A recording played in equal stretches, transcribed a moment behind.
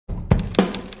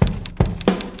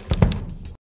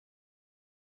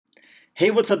Hey,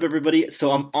 what's up everybody?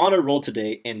 So I'm on a roll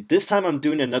today, and this time I'm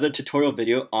doing another tutorial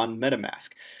video on MetaMask.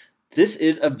 This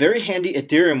is a very handy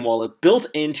Ethereum wallet built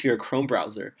into your Chrome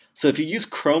browser. So if you use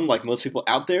Chrome like most people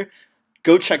out there,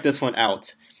 go check this one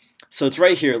out. So it's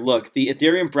right here, look, the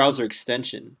Ethereum browser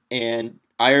extension, and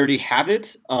I already have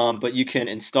it, but you can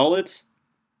install it.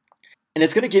 And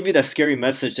it's going to give you that scary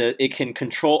message that it can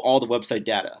control all the website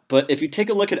data. But if you take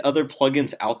a look at other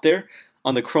plugins out there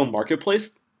on the Chrome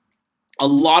marketplace, a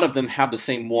lot of them have the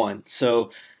same one. So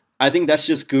I think that's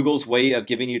just Google's way of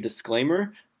giving you a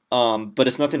disclaimer, but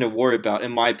it's nothing to worry about,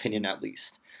 in my opinion at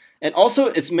least. And also,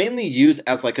 it's mainly used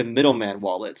as like a middleman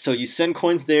wallet. So you send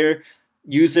coins there,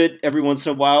 use it every once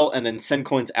in a while, and then send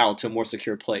coins out to a more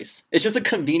secure place. It's just a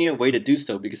convenient way to do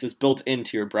so because it's built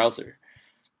into your browser.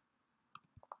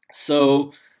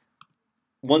 So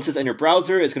once it's in your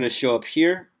browser, it's going to show up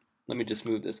here. Let me just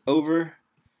move this over.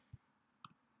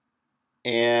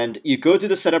 And you go through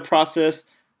the setup process,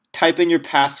 type in your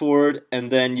password, and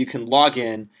then you can log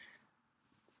in.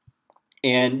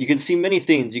 And you can see many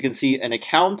things. You can see an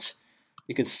account,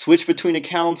 you can switch between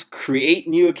accounts, create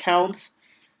new accounts.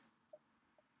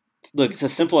 Look, it's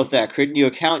as simple as that. Create a new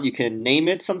account, you can name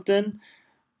it something.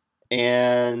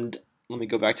 And let me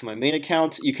go back to my main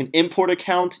account. You can import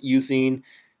account using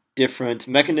different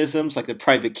mechanisms like the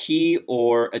private key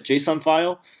or a JSON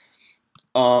file.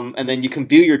 And then you can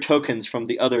view your tokens from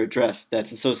the other address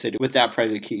that's associated with that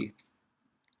private key.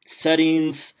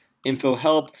 Settings, info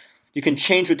help. You can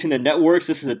change between the networks.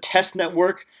 This is a test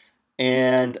network,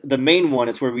 and the main one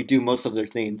is where we do most of their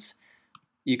things.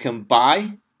 You can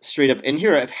buy straight up in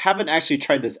here. I haven't actually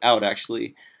tried this out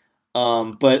actually,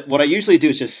 but what I usually do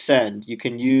is just send. You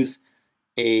can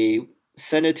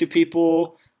send it to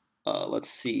people. Let's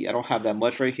see, I don't have that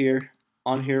much right here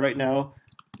on here right now,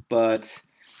 but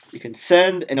you can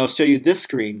send, and it'll show you this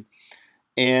screen.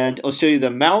 And it'll show you the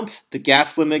amount, the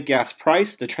gas limit, gas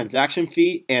price, the transaction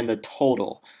fee, and the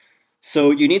total.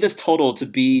 So you need this total to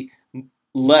be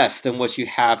less than what you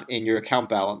have in your account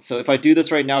balance. So if I do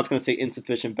this right now, it's going to say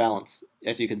insufficient balance,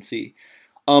 as you can see.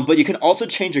 But you can also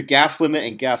change your gas limit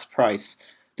and gas price.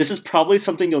 This is probably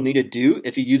something you'll need to do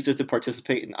if you use this to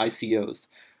participate in ICOs.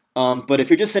 But if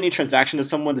you're just sending a transaction to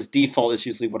someone, this default is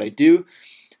usually what I do.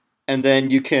 And then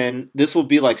this will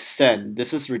be like send.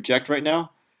 This is reject right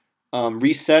now.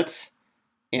 Reset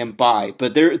and buy.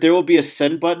 But there will be a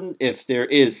send button if there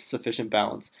is sufficient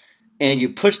balance. And you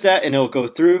push that and it'll go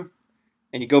through.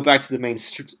 And you go back to the main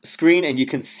screen and you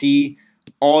can see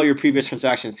all your previous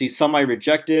transactions. See, some I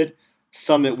rejected,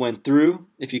 some it went through.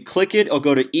 If you click it, it'll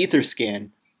go to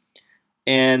Etherscan.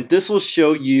 And this will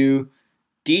show you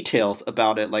details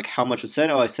about it, like how much was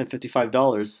sent. Oh, I sent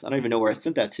 $55. I don't even know where I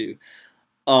sent that to.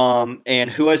 And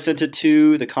who I sent it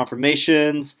to, the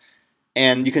confirmations,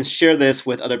 and you can share this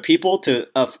with other people to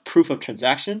proof of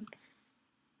transaction.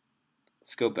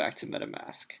 Let's go back to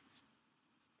MetaMask.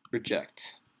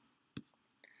 Reject.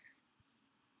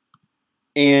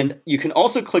 And you can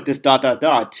also click this ...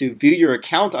 to view your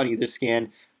account on Etherscan,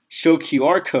 show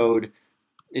QR code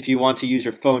if you want to use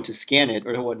your phone to scan it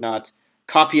or whatnot,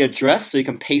 copy address so you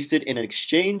can paste it in an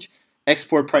exchange,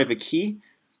 export private key.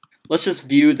 Let's just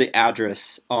view the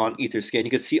address on Etherscan. You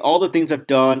can see all the things I've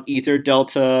done, Ether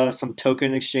Delta, some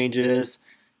token exchanges,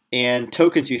 and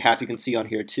tokens you can see on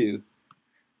here too.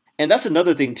 And that's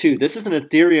another thing too. This is an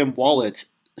Ethereum wallet,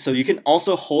 so you can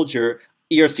also hold your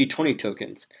ERC20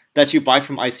 tokens that you buy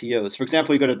from ICOs. For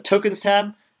example, you go to the Tokens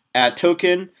tab, add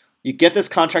token, you get this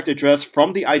contract address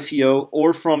from the ICO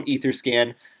or from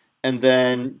Etherscan, and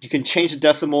then you can change the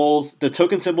decimals, the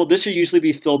token symbol. This should usually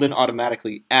be filled in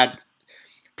automatically.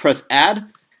 Press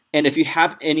add, and if you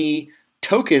have any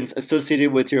tokens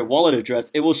associated with your wallet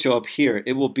address, it will show up here.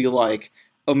 It will be like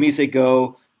Omise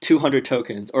Go 200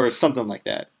 tokens or something like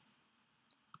that.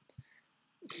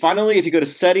 Finally, if you go to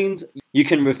settings, you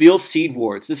can reveal seed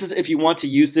words. This is if you want to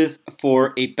use this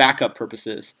for a backup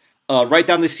purposes. Write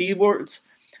down the seed words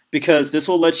because this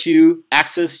will let you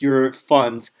access your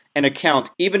funds and account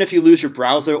even if you lose your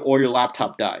browser or your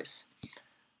laptop dies.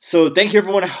 So thank you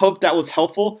everyone, I hope that was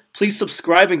helpful. Please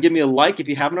subscribe and give me a like if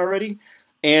you haven't already.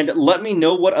 And let me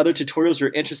know what other tutorials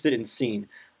you're interested in seeing.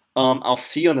 I'll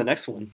see you on the next one.